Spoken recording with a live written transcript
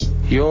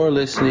You're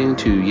listening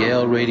to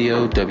Yale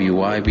Radio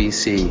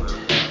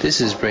WYBC.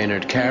 This is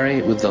Brainerd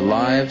Carey with the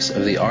lives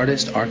of the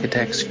artists,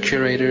 architects,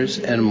 curators,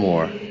 and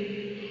more.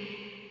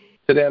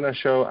 Today on our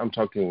show, I'm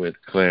talking with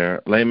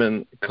Claire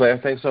Lehman. Claire,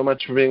 thanks so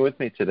much for being with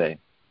me today.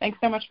 Thanks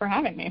so much for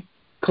having me.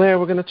 Claire,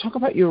 we're going to talk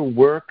about your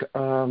work,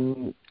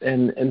 and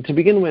to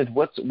begin with,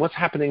 what's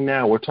happening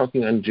now? We're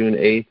talking on June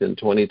 8th in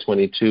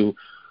 2022.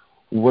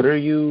 What are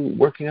you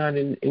working on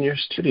in your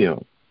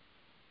studio?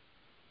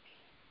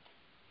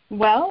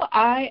 Well,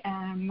 I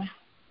am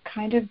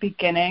kind of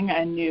beginning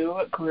a new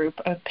group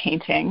of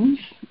paintings.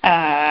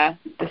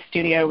 The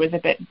studio was a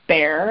bit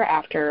bare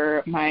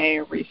after my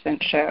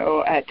recent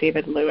show at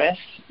David Lewis,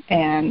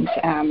 and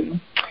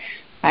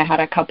I had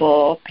a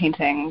couple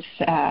paintings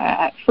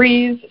at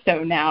Frieze,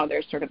 so now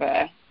there's sort of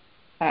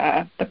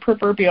the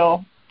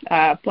proverbial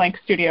blank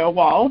studio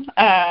wall,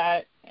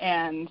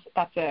 and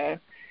that's a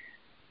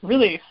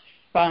really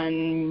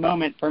fun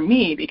moment for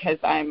me because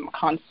I'm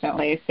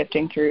constantly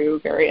sifting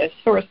through various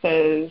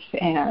sources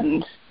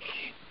and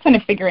kind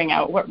of figuring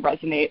out what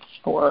resonates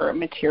for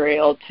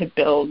material to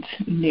build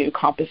new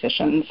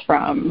compositions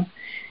from.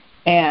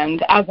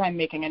 And as I'm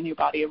making a new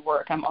body of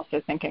work, I'm also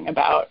thinking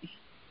about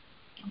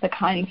the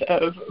kinds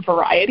of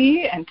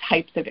variety and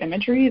types of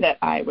imagery that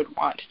I would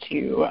want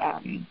to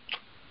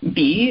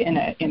be in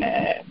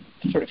a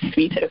sort of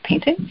suite of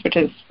paintings, which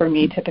is for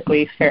me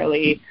typically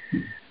fairly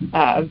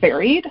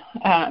varied.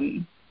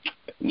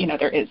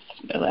 There is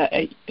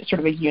a sort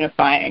of a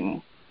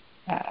unifying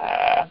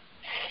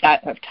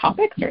set of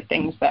topics or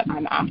things that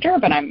I'm after,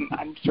 but I'm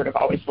sort of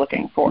always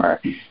looking for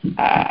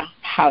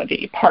how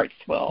the parts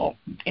will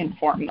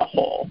inform the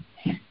whole.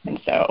 And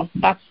so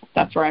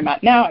that's where I'm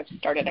at now. I've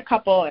started a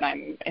couple, and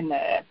I'm in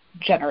the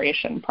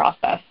generation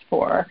process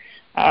for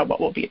what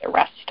will be the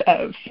rest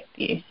of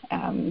the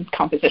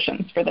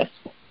compositions for this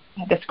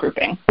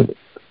grouping.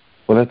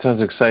 Well, that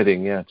sounds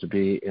exciting, yeah, to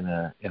be in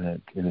a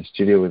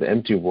studio with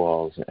empty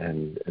walls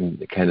and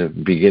kind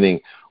of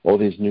beginning all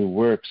these new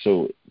works.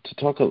 So to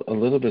talk a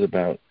little bit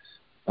about,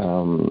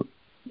 as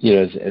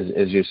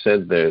you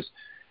said,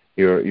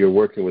 you're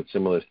working with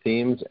similar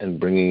themes and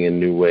bringing in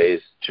new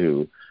ways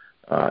to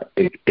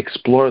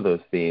explore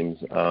those themes.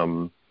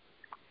 The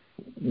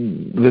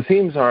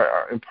themes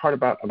are in part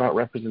about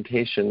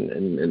representation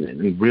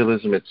and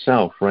realism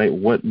itself, right?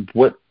 What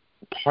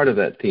part of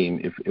that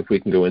theme, if we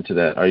can go into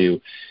that, are you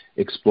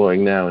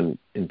exploring now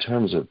in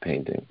terms of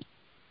painting?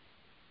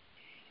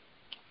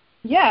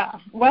 Yeah,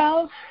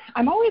 well,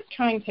 I'm always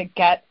trying to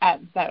get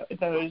at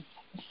those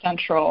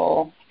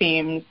central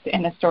themes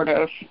in a sort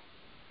of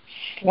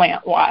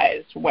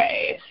slant-wise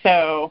way.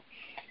 So,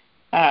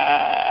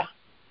 and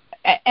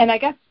I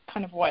guess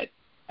kind of what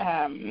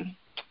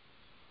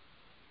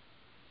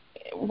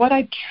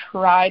I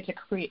try to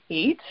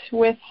create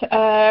with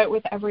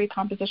every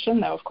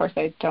composition, though of course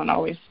I don't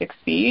always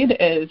succeed,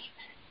 is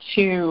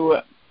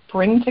to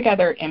bring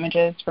together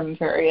images from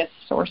various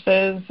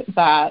sources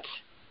that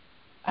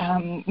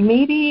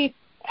maybe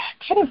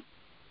kind of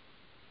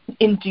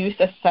induce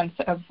a sense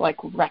of like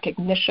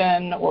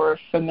recognition or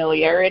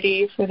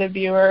familiarity for the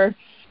viewer,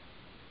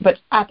 but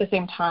at the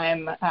same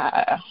time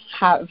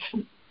have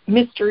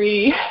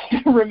mystery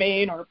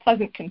remain, or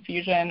pleasant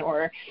confusion,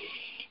 or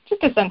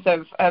just a sense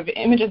of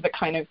images that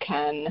kind of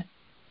can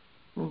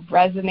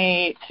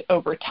resonate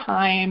over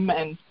time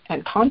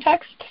and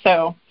context.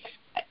 So,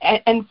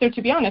 and so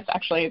to be honest,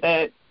 actually,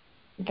 the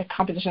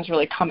compositions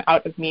really come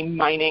out of me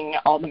mining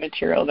all the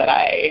material that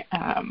I,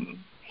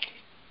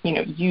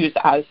 use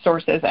as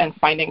sources and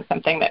finding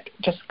something that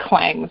just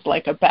clangs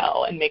like a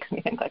bell and makes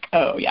me think like,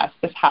 oh yes,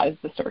 this has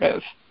the sort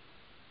of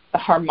the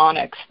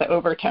harmonics, the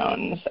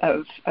overtones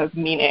of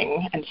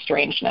meaning and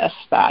strangeness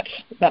that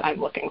I'm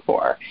looking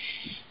for.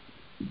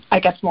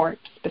 I guess more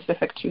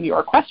specific to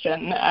your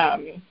question,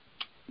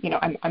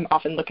 I'm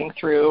often looking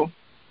through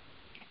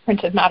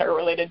printed matter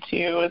related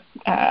to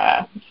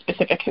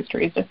specific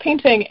histories of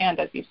painting and,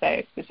 as you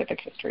say, specific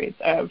histories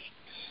of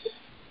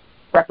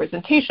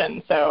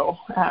representation. So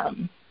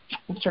I'm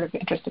sort of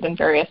interested in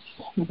various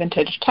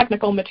vintage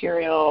technical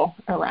material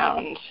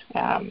around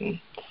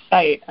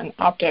sight and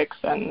optics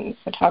and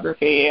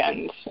photography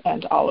and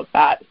all of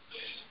that,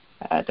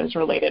 those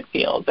related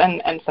fields.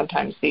 And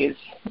sometimes these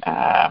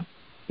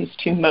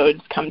two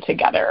modes come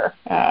together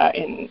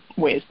in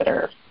ways that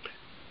are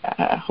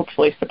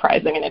hopefully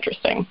surprising and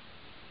interesting.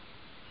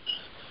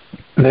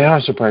 They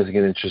are surprising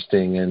and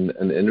interesting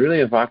and really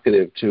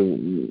evocative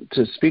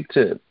to speak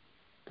to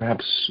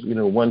perhaps,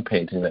 one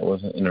painting that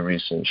wasn't in a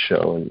recent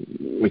show,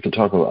 and we could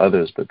talk about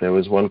others, but there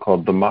was one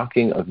called The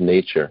Mocking of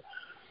Nature,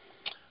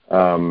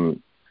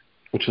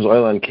 which was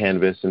oil on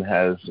canvas and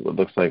has what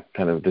looks like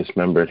kind of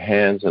dismembered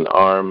hands and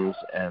arms.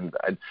 And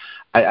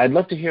I'd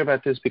love to hear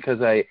about this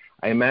because I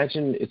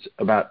imagine it's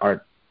about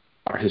art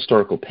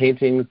historical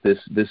paintings. This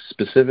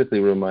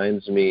specifically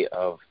reminds me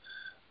of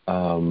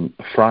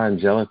Fra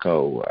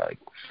Angelico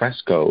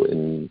fresco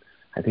in,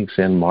 I think,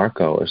 San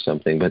Marco or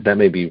something, but that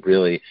may be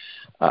really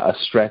a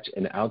stretch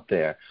and out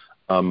there.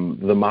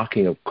 The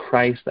Mocking of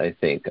Christ, I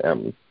think.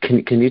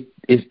 Can you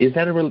Is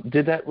that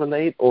did that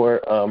relate, or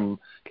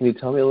can you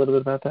tell me a little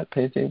bit about that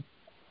painting?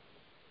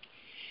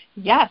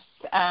 Yes.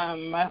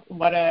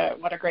 What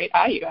a great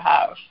eye you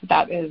have.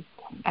 That is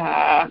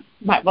I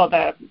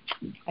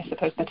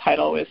suppose the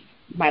title was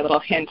my little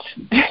hint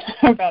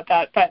about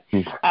that, but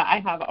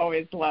I have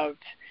always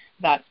loved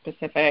that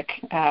specific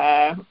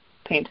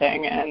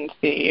painting and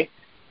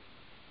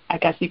I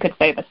guess you could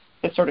say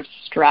the sort of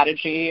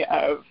strategy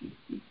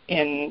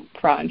in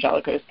Fra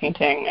Angelico's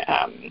painting.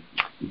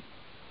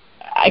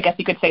 I guess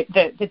you could say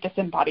the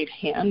disembodied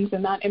hands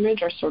in that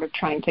image are sort of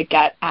trying to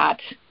get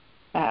at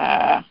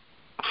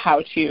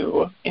how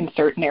to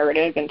insert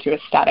narrative into a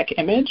static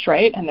image,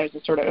 right? And there's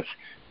a sort of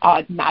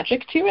odd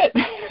magic to it.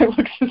 It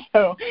looks as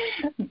though,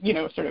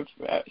 sort of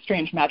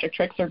strange magic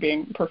tricks are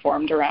being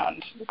performed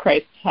around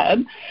Christ's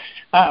head.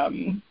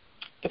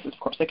 This is, of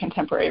course, a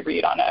contemporary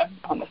read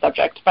on the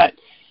subject, but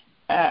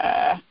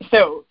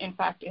so in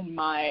fact, in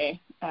my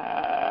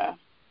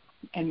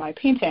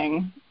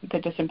painting, the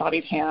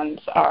disembodied hands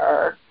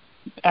are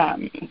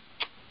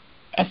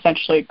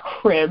essentially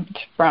cribbed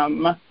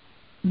from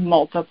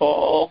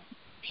multiple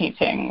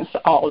paintings,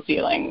 all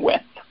dealing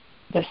with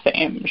the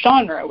same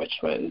genre, which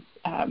was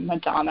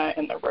Madonna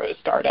in the Rose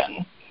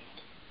Garden.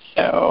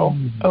 So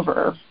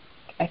over,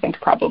 I think,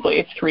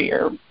 probably 3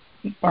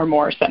 or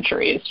more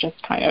centuries, just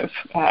kind of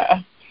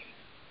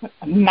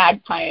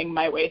magpieing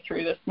my way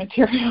through this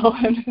material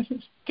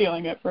and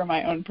stealing it for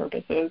my own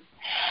purposes.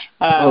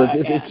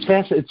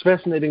 It's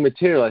fascinating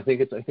material. I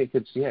think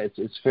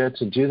it's fair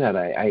to do that.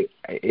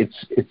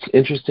 It's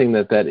interesting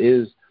that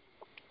is.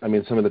 I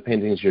mean, some of the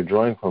paintings you're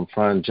drawing from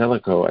Fra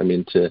Angelico. I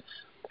mean, to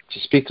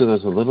speak to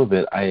those a little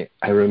bit, I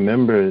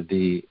remember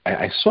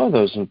I saw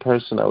those in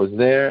person. I was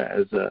there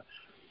as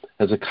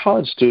a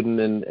college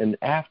student and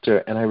after,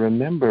 and I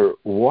remember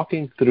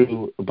walking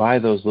by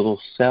those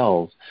little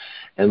cells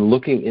and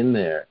looking in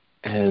there.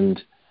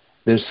 And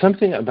there's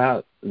something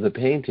about the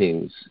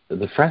paintings,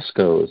 the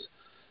frescoes,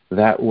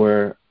 that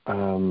were,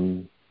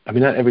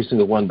 not every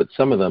single one, but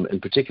some of them,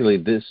 and particularly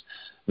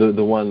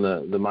the one,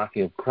 the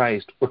Mocking of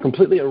Christ, were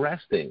completely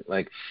arresting.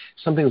 Like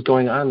something's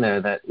going on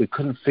there that we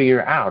couldn't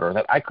figure out, or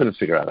that I couldn't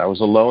figure out. I was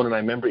alone, and I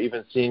remember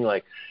even seeing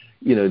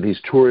these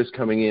tourists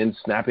coming in,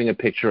 snapping a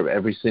picture of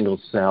every single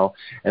cell,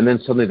 and then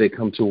suddenly they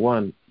come to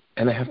one,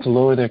 and they have to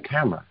lower their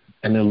camera,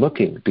 and they're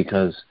looking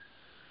because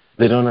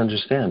they don't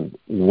understand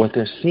what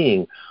they're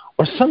seeing,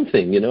 or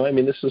something.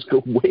 This is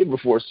way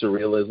before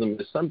surrealism.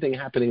 There's something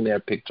happening there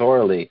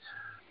pictorially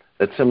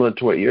that's similar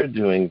to what you're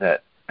doing.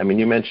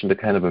 You mentioned a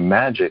kind of a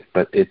magic,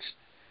 but it's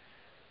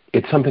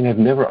something I've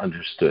never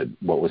understood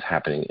what was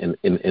happening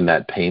in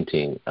that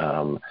painting.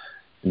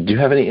 Do you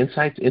have any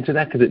insights into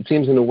that? Because it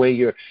seems in a way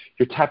you're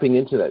tapping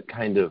into that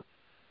kind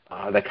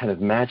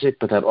of magic,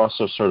 but that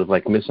also sort of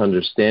like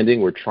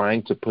misunderstanding. We're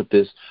trying to put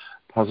this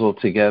puzzle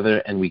together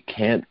and we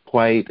can't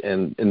quite,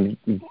 and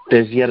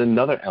there's yet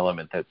another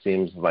element that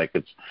seems like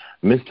it's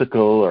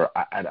mystical, or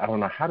I don't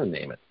know how to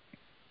name it.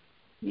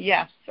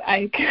 Yes,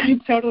 I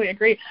totally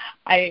agree.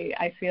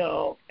 I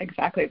feel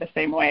exactly the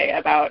same way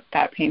about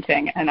that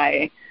painting, and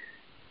I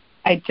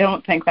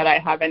don't think that I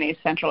have any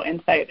central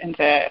insight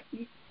into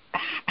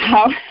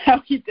how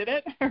he did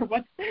it or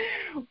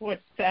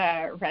what's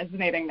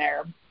resonating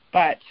there,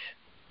 but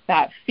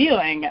that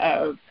feeling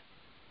of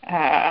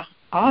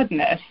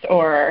oddness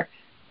or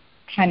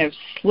kind of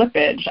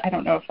slippage, I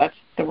don't know if that's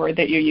the word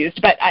that you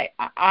used, but I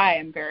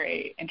am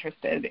very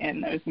interested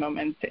in those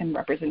moments in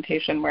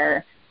representation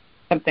where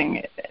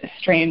something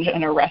strange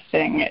and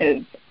arresting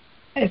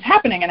is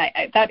happening,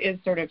 and that is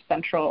sort of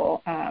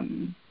central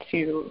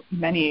to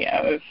many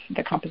of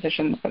the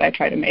compositions that I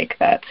try to make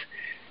that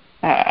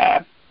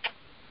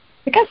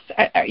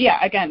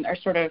again, are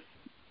sort of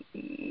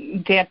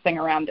dancing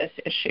around this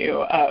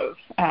issue of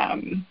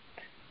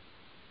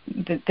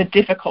the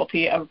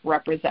difficulty of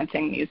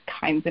representing these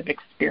kinds of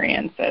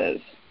experiences.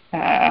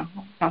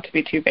 Not to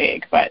be too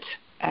vague, but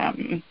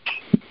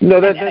no,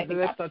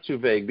 that's not too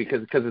vague,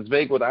 because it's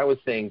vague what I was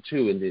saying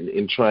too,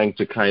 in trying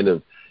to kind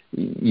of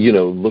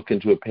look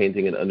into a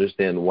painting and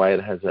understand why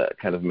it has a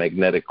kind of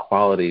magnetic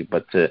quality,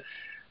 but to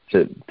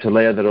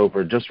layer that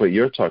over just what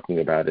you're talking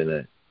about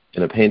in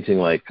a painting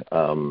like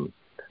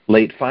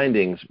Late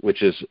Findings,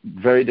 which is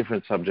very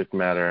different subject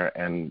matter,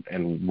 and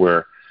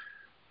we're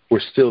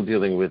still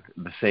dealing with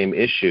the same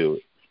issue,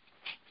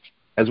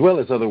 as well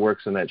as other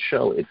works in that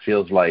show. It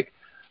feels like,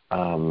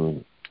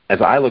 as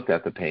I looked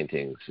at the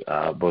paintings,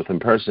 both in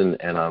person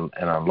and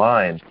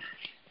online,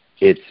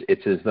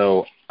 it's as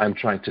though I'm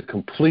trying to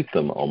complete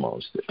them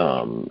almost.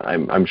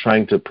 I'm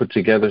trying to put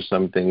together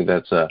something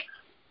that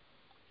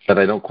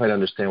I don't quite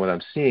understand what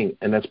I'm seeing,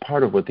 and that's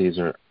part of what these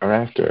are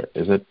after.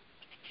 Is that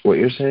what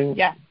you're saying?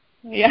 Yeah.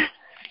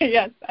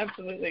 Yes,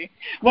 absolutely.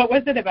 What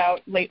was it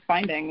about Late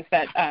Findings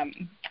that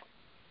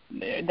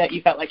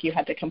you felt like you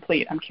had to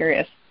complete? I'm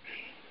curious.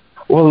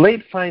 Well,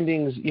 Late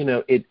Findings,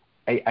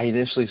 I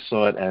initially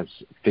saw it as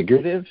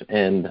figurative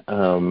and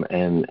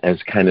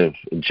as kind of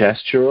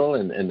gestural,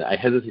 and I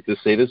hesitate to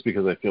say this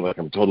because I feel like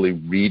I'm totally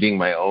reading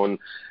my own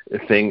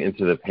thing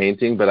into the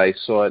painting, but I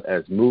saw it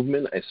as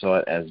movement. I saw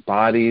it as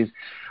bodies.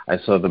 I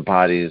saw the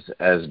bodies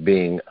as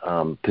being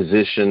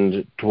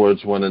positioned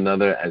towards one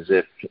another as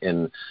if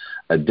in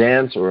a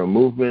dance or a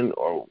movement,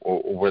 or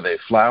were they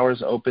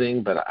flowers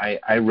opening? But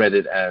I read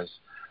it as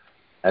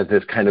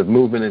this kind of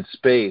movement in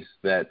space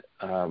that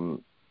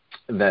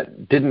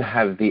didn't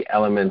have the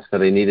elements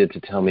that I needed to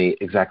tell me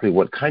exactly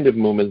what kind of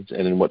movement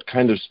and in what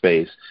kind of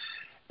space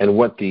and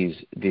what these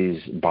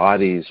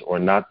bodies or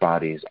not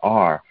bodies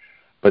are.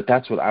 But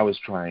that's what I was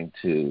trying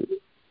to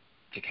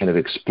kind of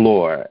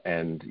explore.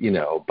 And,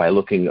 by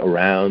looking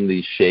around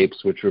these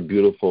shapes, which were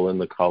beautiful in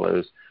the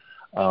colors,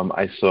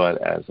 I saw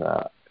it as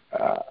a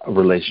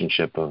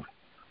relationship of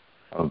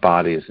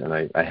bodies. And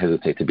I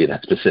hesitate to be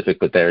that specific,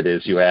 but there it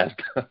is. You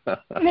asked.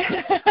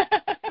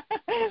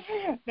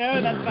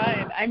 No, that's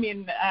fine. I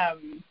mean,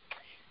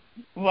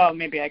 well,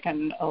 maybe I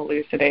can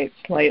elucidate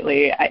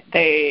slightly.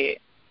 They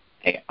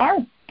are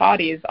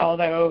bodies,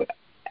 although,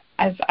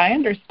 as I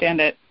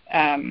understand it,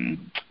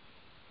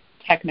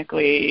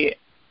 technically,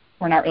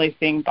 we're not really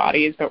seeing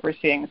bodies, but we're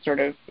seeing sort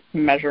of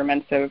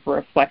measurements of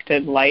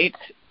reflected light.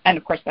 And,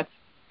 of course, that's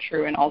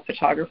true in all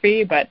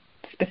photography, but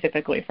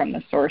specifically from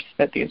the source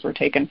that these were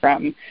taken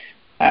from,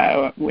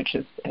 which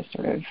is a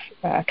sort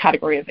of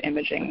category of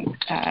imaging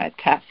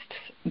tests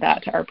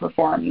that are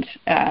performed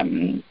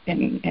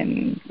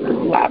in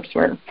labs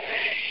where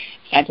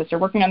scientists are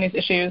working on these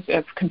issues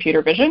of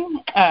computer vision.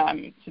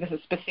 So this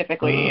is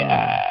specifically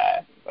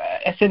a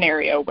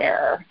scenario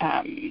where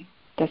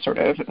the sort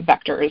of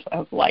vectors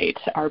of light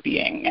are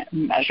being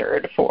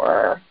measured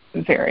for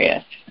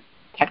various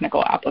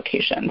technical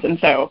applications. And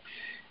so,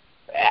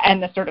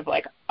 and the sort of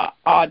like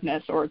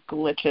oddness or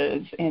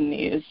glitches in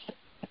these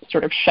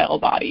sort of shell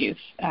bodies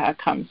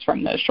comes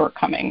from the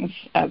shortcomings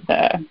of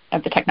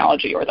the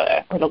technology or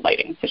the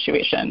lighting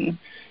situation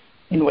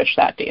in which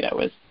that data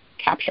was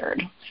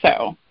captured.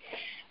 So,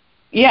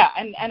 yeah,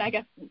 and I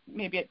guess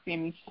maybe it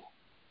seems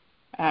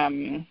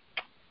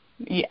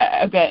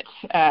a bit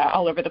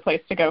all over the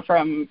place to go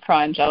from Fra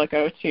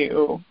Angelico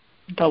to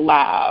the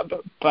lab,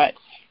 but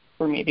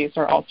for me these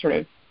are all sort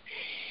of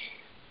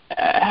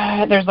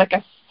there's like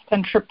a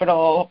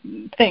centripetal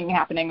thing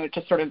happening, which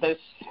is sort of this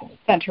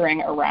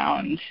centering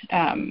around,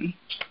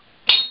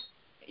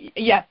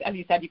 yes, as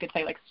you said, you could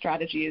say like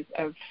strategies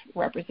of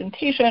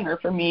representation, or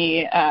for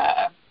me,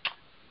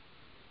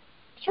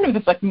 sort of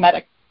this like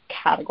meta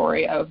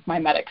category of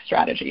mimetic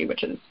strategy,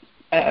 which is,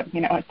 a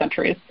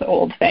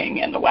centuries-old thing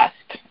in the West,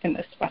 in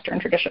this Western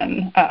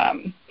tradition.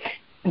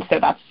 And so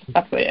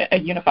that's a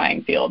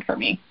unifying field for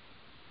me.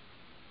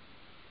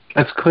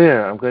 That's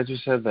clear. I'm glad you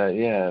said that.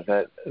 Yeah,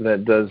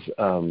 that does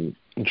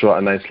draw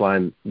a nice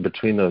line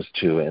between those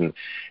two. And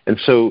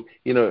so,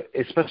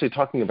 especially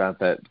talking about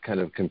that kind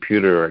of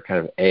computer or kind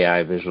of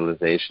AI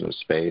visualization of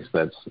space,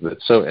 that's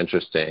so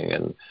interesting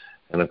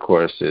and of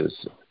course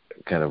is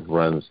kind of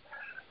runs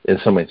in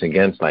some ways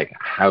against like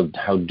how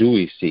do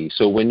we see.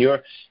 So when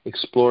you're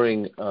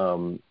exploring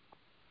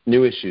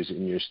new issues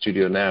in your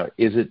studio now,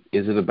 is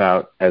it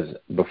about, as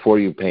before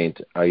you paint,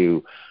 are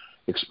you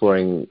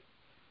exploring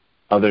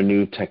other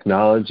new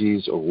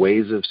technologies or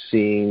ways of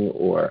seeing,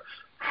 or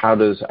how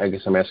does, I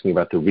guess I'm asking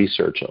about the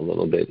research a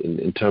little bit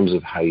in terms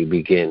of how you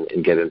begin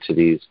and get into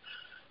these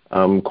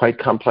quite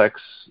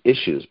complex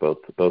issues,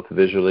 both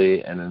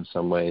visually and in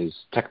some ways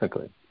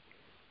technically?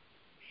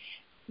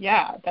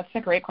 Yeah, that's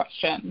a great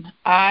question.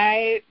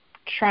 I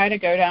try to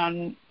go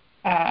down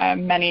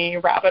many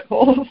rabbit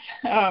holes,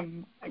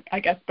 I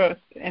guess both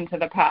into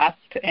the past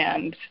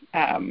and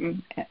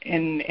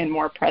in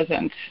more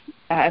present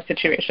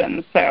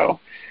situations. So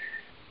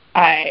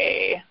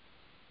I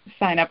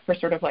sign up for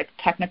sort of like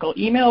technical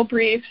email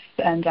briefs,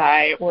 and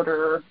I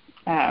order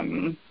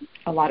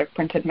a lot of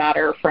printed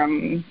matter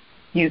from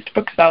used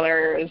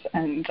booksellers,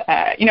 and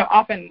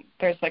often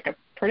there's like a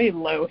pretty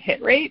low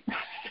hit rate.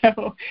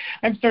 So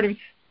I'm sort of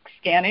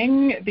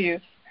scanning these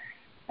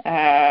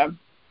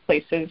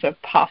places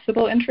of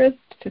possible interest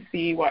to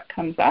see what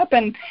comes up,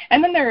 and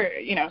then there,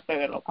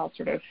 so I'll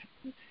sort of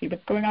see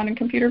what's going on in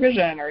computer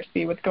vision, or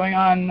see what's going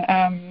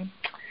on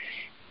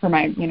for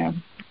my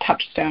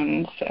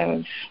touchstones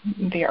of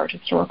the art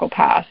historical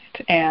past,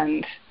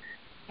 and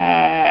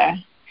I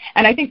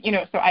think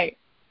so I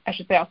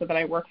should say also that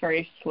I work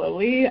very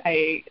slowly.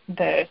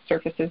 The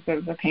surfaces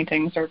of the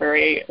paintings are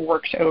very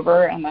worked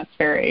over, and that's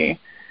very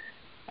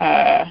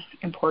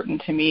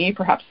important to me,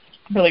 perhaps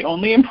really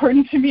only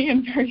important to me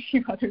and very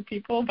few other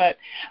people, but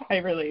I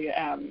really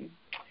am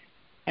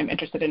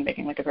interested in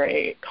making like a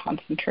very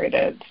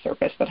concentrated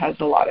surface that has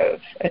a lot of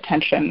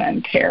attention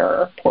and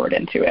care poured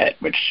into it,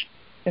 which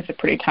is a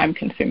pretty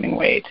time-consuming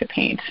way to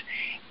paint.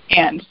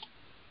 And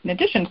in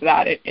addition to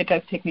that, it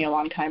does take me a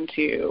long time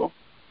to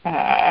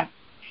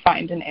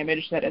find an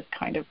image that is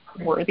kind of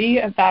worthy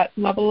of that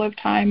level of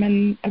time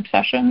and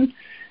obsession.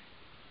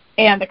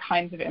 And the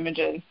kinds of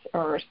images,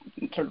 or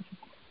sort of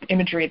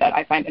imagery that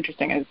I find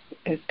interesting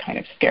is kind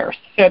of scarce.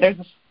 So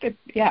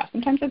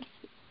sometimes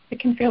it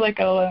can feel like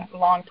a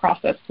long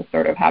process to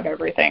sort of have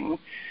everything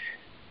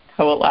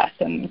coalesce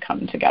and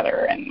come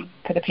together and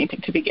for the painting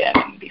to begin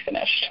and be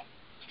finished.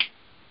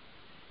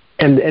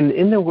 And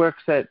in the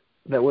works that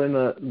were in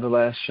the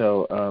last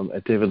show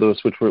at David Lewis,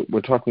 which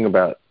we're talking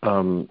about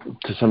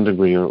to some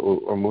degree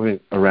or moving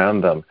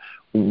around them,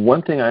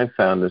 one thing I've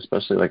found,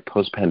 especially like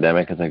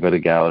post-pandemic, as I go to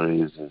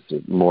galleries,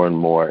 is more and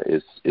more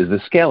is the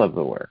scale of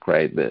the work,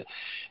 right?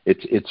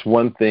 It's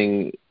one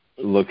thing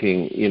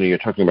looking, you're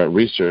talking about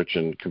research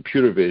and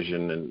computer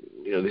vision, and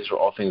these are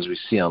all things we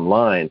see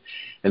online,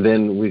 and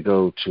then we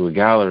go to a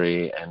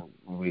gallery and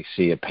we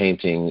see a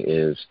painting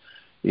is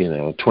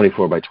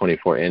 24 by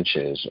 24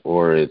 inches,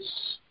 or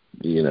it's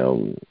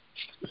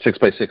 6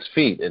 by 6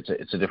 feet.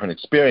 It's a different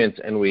experience,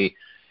 and we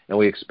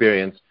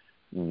experience,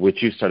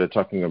 which you started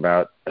talking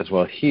about as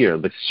well here,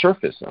 the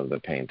surface of the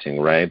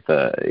painting, right?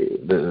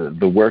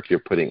 The work you're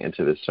putting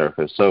into the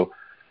surface. So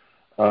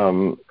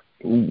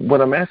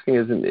what I'm asking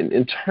is,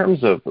 in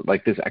terms of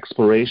like this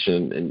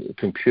exploration in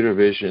computer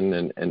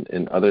vision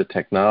and other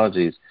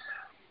technologies,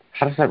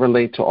 how does that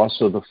relate to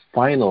also the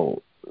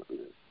final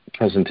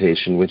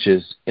presentation, which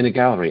is in a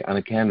gallery, on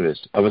a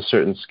canvas of a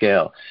certain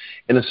scale,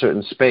 in a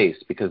certain space?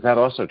 Because that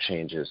also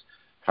changes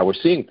how we're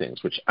seeing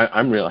things, which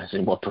I'm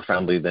realizing more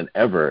profoundly than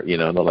ever.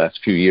 In the last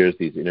few years,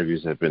 these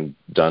interviews have been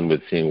done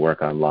with seeing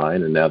work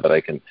online, and now that I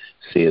can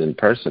see it in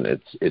person,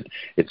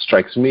 it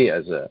strikes me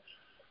as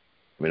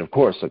of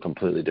course, a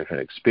completely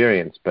different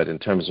experience. But in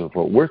terms of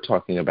what we're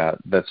talking about,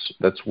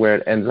 that's where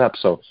it ends up.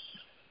 So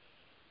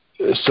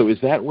is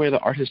that where the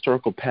art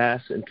historical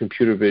past and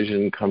computer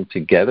vision come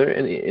together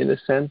in a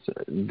sense?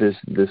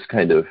 This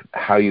kind of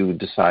how you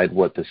decide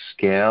what the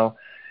scale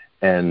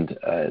and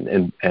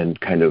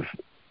kind of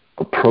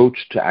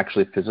approach to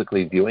actually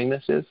physically viewing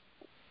this is?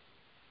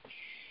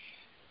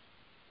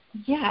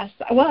 Yes.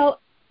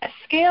 Well,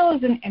 scale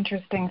is an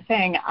interesting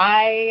thing.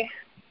 I've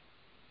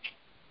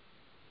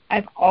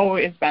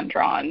always been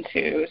drawn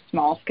to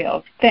small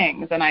scale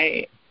things, and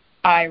I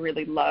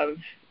really love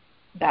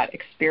that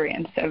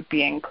experience of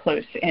being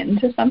close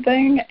into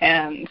something.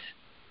 And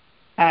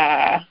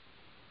I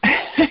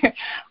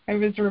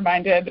was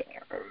reminded,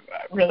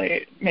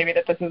 really, maybe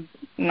that this is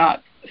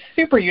not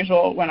super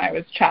usual, when I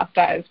was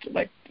chastised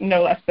like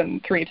no less than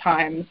 3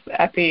 times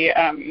at the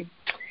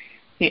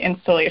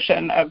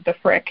installation of the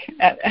Frick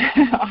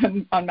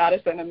on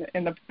Madison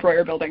in the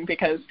Breuer building,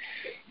 because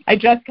I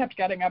just kept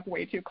getting up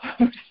way too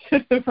close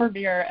to the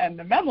Vermeer and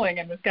the Memling,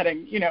 and was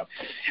getting,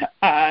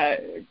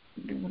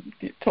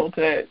 told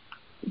to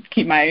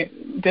keep my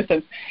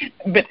distance.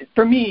 But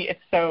for me,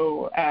 it's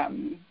so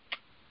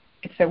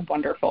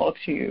wonderful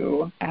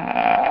to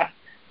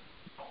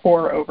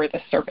pore over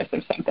the surface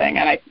of something.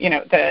 And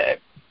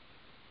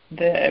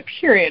the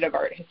period of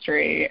art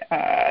history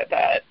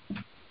that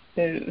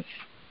is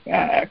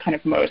kind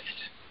of most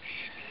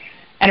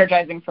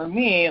energizing for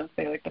me, let's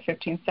say like the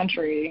 15th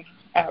century,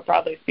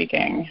 broadly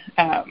speaking,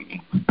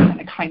 and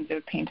the kinds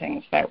of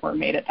paintings that were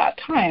made at that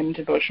time,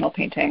 devotional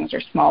paintings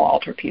or small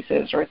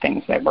altarpieces or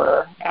things that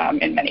were,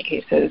 in many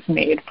cases,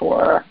 made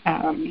for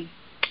kind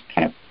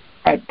of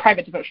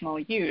private devotional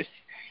use,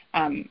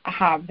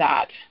 have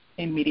that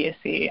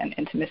immediacy and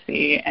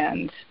intimacy,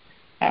 and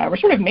were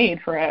sort of made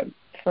for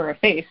a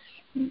face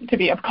to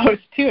be up close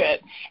to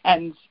it.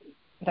 And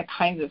the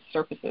kinds of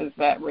surfaces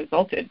that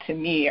resulted, to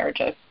me, are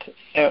just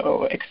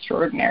so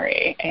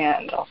extraordinary,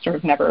 and I'll sort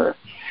of never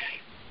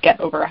get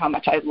over how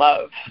much I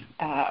love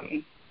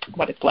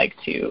what it's like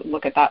to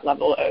look at that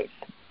level of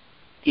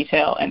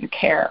detail and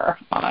care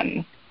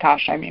on,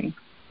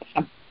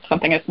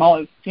 something as small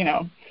as,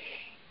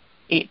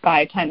 8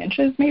 by 10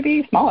 inches,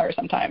 maybe smaller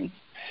sometimes.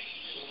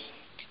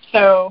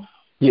 So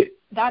yeah,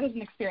 that is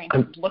an experience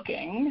of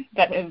looking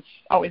that has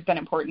always been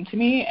important to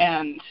me,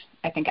 and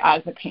I think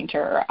as a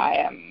painter, I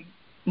am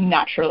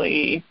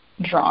naturally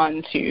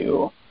drawn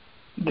to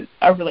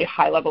a really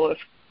high level of,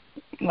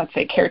 let's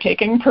say,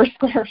 caretaking per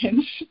square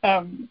inch.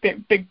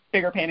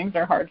 Bigger paintings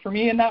are hard for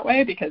me in that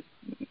way, because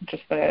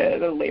just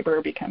the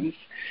labor becomes,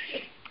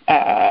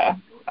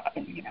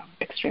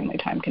 extremely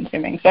time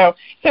consuming. So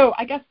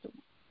I guess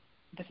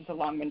this is a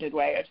long-winded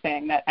way of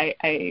saying that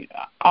I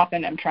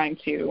often am trying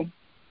to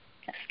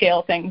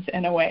scale things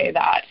in a way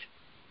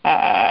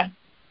that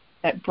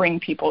bring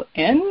people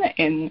in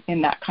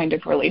that kind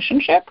of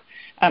relationship.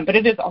 But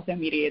it is also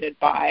mediated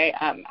by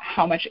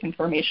how much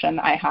information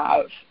I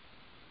have,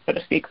 so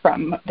to speak,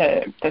 from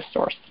the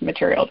source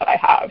material that I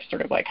have,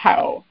 sort of like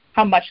how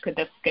much could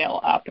this scale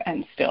up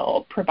and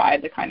still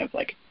provide the kind of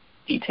like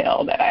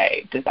detail that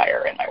I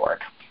desire in my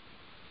work.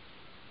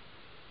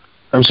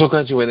 I'm so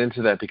glad you went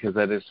into that, because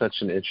that is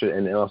such an interest,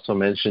 and it also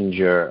mentioned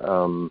your,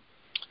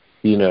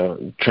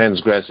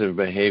 transgressive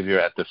behavior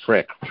at the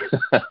Frick.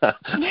 That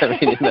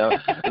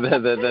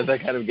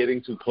kind of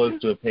getting too close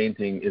to a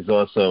painting is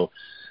also,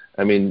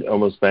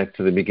 almost back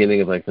to the beginning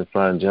of like the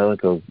Fra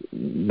Angelico.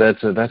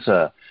 That's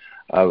a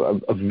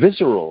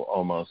visceral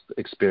almost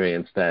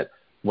experience that,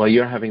 while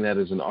you're having that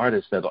as an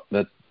artist,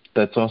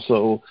 that's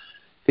also,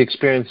 the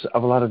experience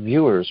of a lot of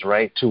viewers,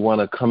 right, to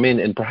want to come in,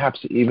 and perhaps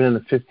even in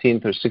the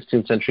 15th or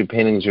 16th century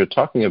paintings you're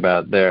talking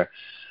about there,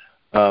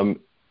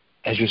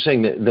 as you're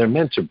saying, they're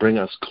meant to bring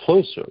us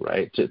closer,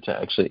 right, to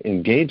actually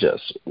engage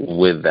us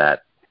with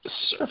that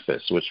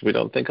surface, which we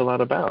don't think a lot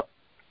about.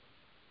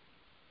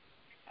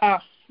 Oh,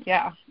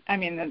 yeah. I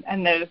mean,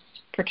 and those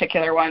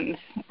particular ones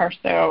are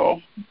so,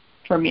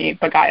 for me,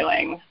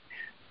 beguiling.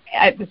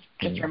 This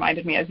just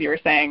reminded me, as you were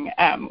saying,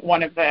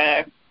 one of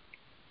the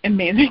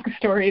amazing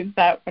stories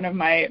that one of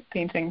my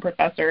painting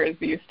professors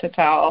used to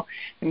tell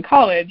in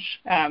college.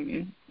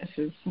 This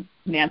is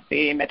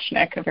Nancy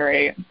Michnick, a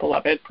very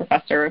beloved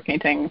professor of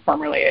painting,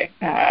 formerly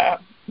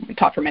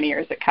taught for many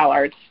years at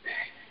CalArts.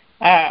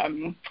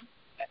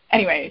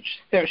 Anyway,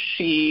 so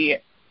she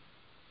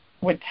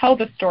would tell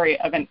the story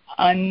of an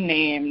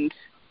unnamed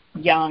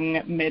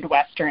young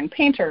Midwestern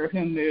painter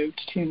who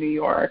moved to New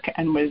York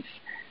and was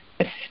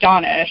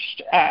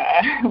astonished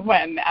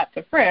when at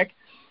the Frick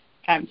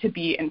to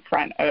be in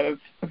front of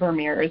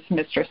Vermeer's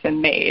Mistress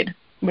and Maid,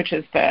 which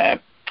is the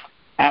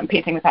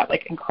painting with that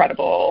like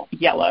incredible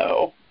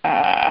yellow,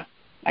 I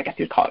guess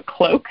you'd call it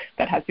cloak,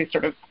 that has these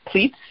sort of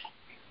pleats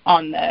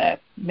on the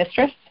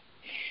mistress.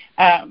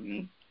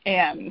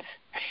 And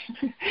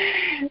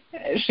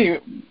she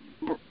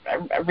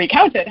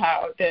recounted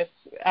how this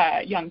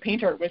young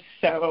painter was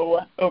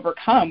so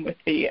overcome with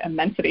the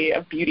immensity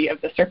of beauty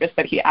of the surface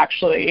that he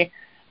actually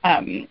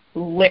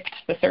licked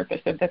the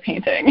surface of the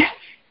painting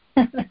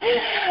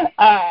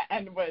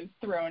and was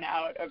thrown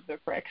out of the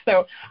Frick.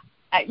 So,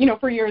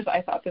 for years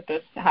I thought that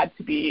this had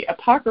to be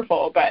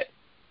apocryphal, but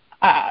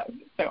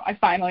so I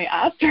finally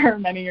asked her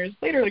many years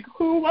later, like,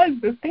 who was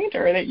this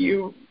painter that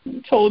you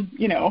told,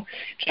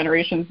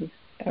 generations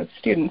of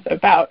students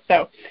about?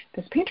 So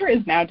this painter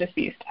is now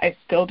deceased. I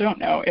still don't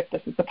know if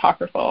this is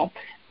apocryphal,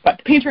 but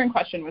the painter in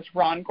question was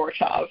Ron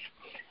Gorchov.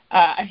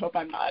 I hope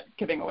I'm not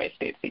giving away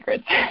state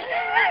secrets.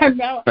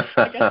 Now,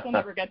 I guess we'll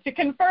never get to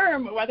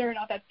confirm whether or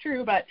not that's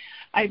true, but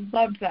I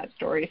loved that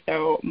story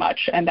so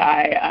much, and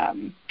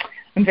I'm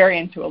very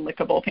into a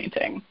lickable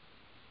painting.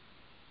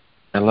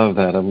 I love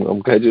that. I'm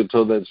glad you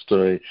told that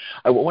story.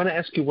 I want to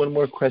ask you one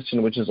more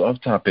question, which is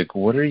off topic.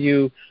 What are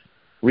you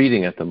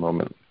reading at the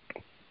moment?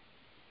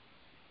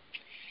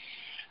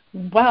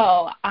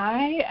 Well,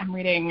 I'm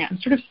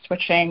sort of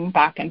switching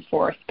back and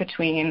forth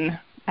between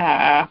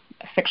a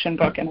fiction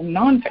book and a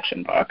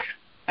nonfiction book.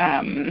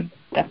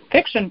 The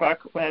fiction book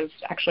was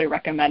actually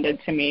recommended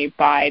to me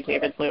by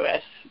David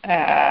Lewis,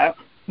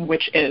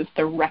 which is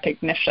The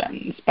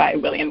Recognitions by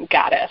William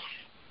Gaddis,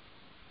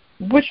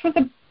 which was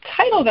a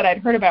title that I'd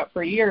heard about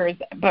for years,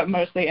 but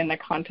mostly in the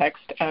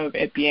context of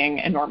it being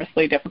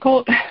enormously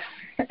difficult.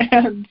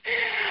 And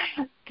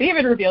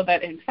David revealed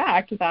that, in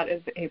fact, that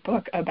is a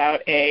book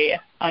about a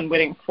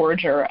unwitting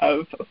forger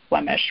of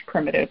Flemish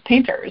primitive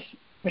painters,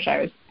 which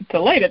I was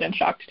delighted and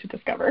shocked to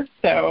discover.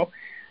 So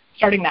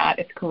starting that,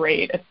 it's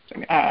great. It's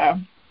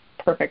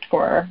perfect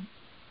for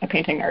a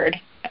painting nerd.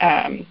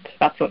 So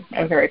that's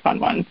a very fun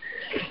one.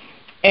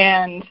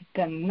 And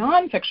the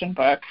nonfiction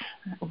book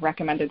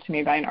recommended to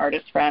me by an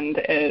artist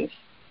friend is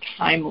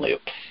Time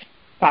Loops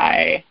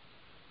by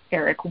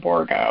Eric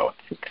Wargo.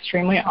 It's an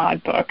extremely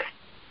odd book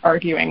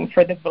arguing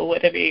for the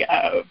validity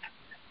of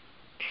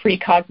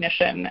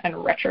precognition and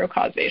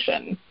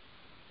retrocausation.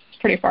 It's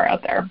pretty far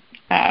out there,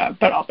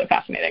 but also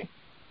fascinating.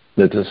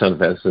 That does sound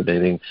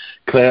fascinating.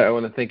 Claire, I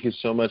want to thank you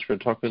so much for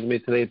talking with me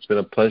today. It's been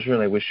a pleasure,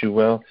 and I wish you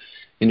well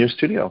in your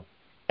studio.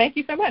 Thank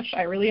you so much.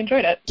 I really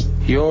enjoyed it.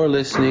 You're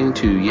listening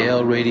to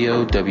Yale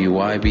Radio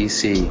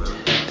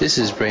WYBC. This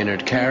is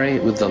Brainerd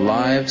Carey with the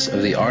lives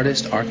of the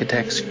artists,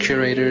 architects,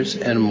 curators,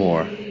 and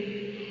more.